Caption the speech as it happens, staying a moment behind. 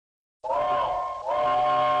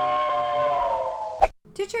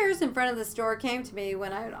Two chairs in front of the store came to me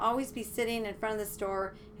when I would always be sitting in front of the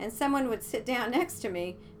store and someone would sit down next to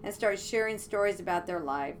me and start sharing stories about their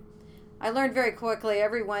life. I learned very quickly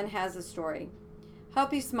everyone has a story.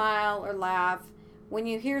 Hope you smile or laugh when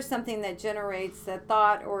you hear something that generates a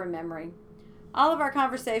thought or a memory. All of our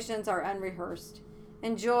conversations are unrehearsed.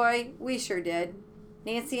 Enjoy, we sure did.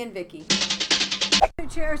 Nancy and Vicki. Two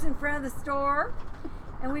chairs in front of the store,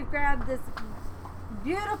 and we've grabbed this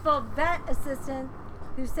beautiful vet assistant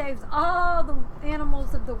who saves all the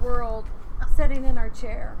animals of the world sitting in our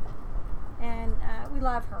chair. And we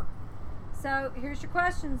love her. So here's your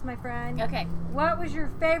questions, my friend. Okay. What was your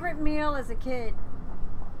favorite meal as a kid?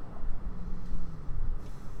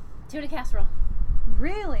 Tuna casserole.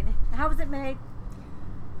 Really? How was it made?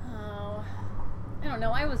 Oh, I don't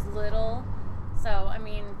know. I was little, so I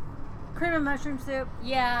mean, Cream and mushroom soup?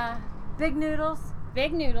 yeah, Big noodles?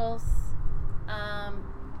 big noodles.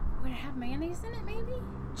 Would it have mayonnaise in it? Maybe.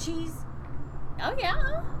 Cheese? Oh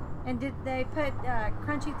yeah. And did they put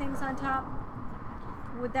crunchy things on top?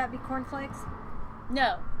 Would that be cornflakes?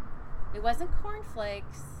 No, it wasn't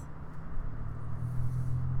cornflakes.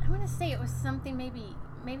 I want to say it was something maybe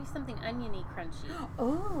something oniony crunchy.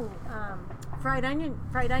 Oh, fried onions.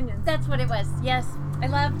 That's what it was. Yes, I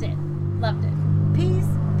loved it. Loved it.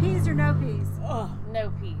 Peas or no peas? Oh,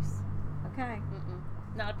 no peas. Okay.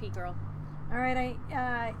 Not a pea girl. All right.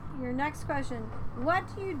 Your next question. What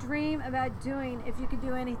do you dream about doing if you could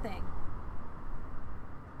do anything?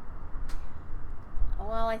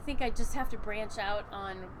 Well, I think I just have to branch out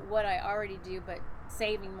on what I already do, but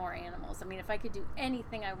saving more animals. I mean, if I could do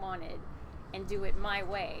anything I wanted and do it my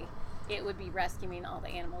way, it would be rescuing all the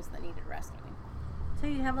animals that needed rescuing. So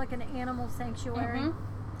you'd have like an animal sanctuary?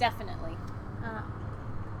 Definitely.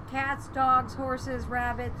 Cats, dogs, horses,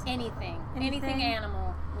 rabbits. Anything Anything?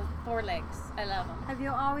 animal with 4 legs. I love them. Have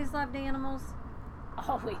you always loved animals?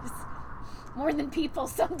 Always. More than people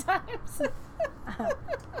sometimes.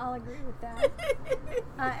 I'll agree with that.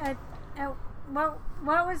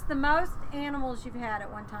 What was the most animals you've had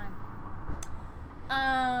at one time?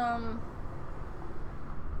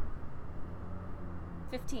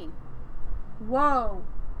 15. Whoa.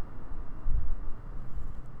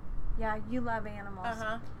 Yeah, you love animals.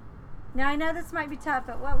 Uh-huh. Now, I know this might be tough,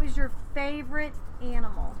 but what was your favorite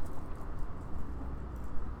animal?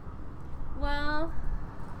 Well,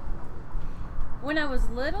 when I was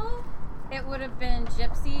little, it would have been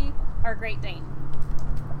Gypsy, our Great Dane.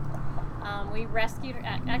 We rescued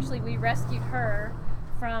her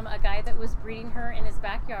from a guy that was breeding her in his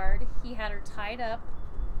backyard. He had her tied up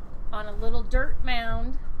on a little dirt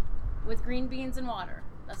mound with green beans and water.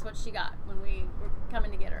 That's what she got when we were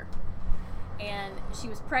coming to get her. And she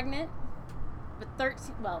was pregnant with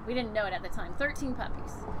 13, well, we didn't know it at the time, 13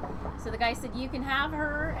 puppies. So the guy said, you can have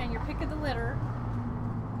her and your pick of the litter,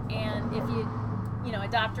 and if you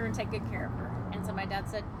adopt her and take good care of her. And so my dad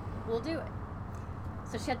said, we'll do it.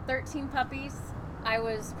 So she had 13 puppies. I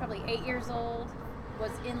was probably 8 years old,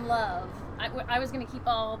 was in love. I was going to keep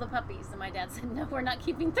all the puppies, and my dad said, no, we're not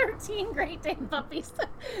keeping 13 Great Dane puppies.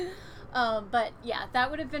 But yeah, that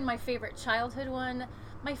would have been my favorite childhood one.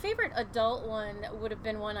 My favorite adult one would have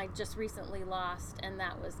been one I just recently lost, and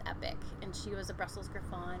that was Epic. And she was a Brussels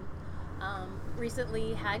Griffon.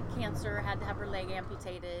 Recently had cancer, had to have her leg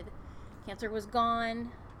amputated. Cancer was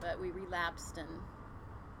gone, but we relapsed, and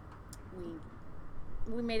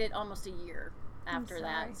we made it almost a year after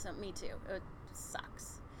that. So me too. It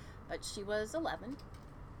sucks. But she was 11.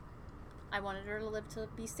 I wanted her to live to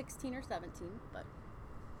be 16 or 17, but...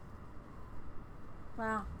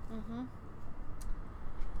 Wow.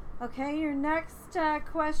 Okay, your next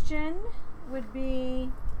question would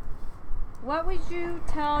be, what would you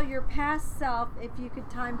tell your past self if you could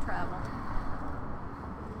time travel?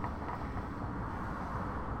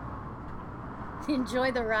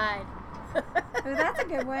 Enjoy the ride. Oh, that's a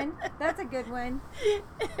good one. That's a good one.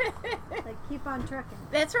 Like, keep on trucking.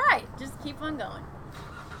 That's right. Just keep on going.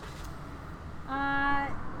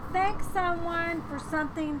 Thank someone for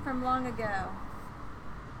something from long ago.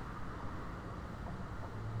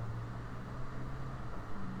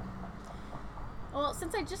 Well,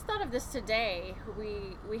 since I just thought of this today,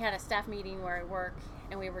 we had a staff meeting where I work,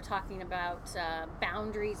 and we were talking about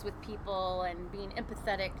boundaries with people and being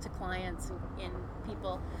empathetic to clients and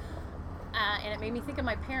people. And it made me think of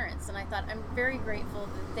my parents, and I thought I'm very grateful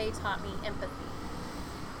that they taught me empathy.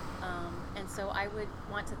 And so I would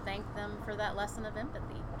want to thank them for that lesson of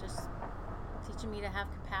empathy, just teaching me to have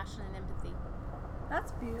compassion and empathy.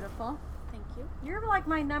 That's beautiful. Thank you. You're like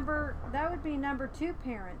that would be number 2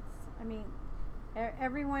 parents. I mean,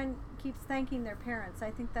 everyone keeps thanking their parents.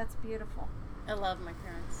 I think that's beautiful. I love my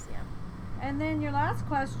parents, yeah. And then your last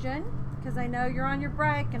question, because I know you're on your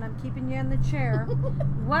break and I'm keeping you in the chair.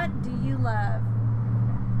 What do you love?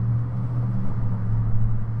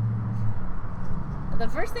 The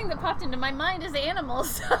first thing that popped into my mind is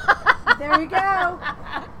animals. There you go.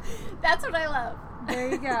 That's what I love. There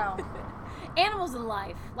you go. Animals and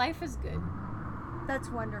life. Life is good. That's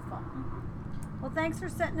wonderful. Well, thanks for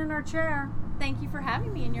sitting in our chair. Thank you for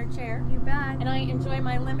having me in your chair. You bet. And I enjoy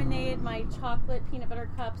my lemonade, my chocolate peanut butter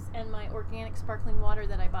cups, and my organic sparkling water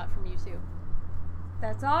that I bought from you too.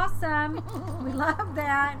 That's awesome. We love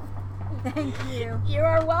that. Thank you. You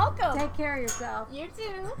are welcome. Take care of yourself. You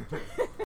too.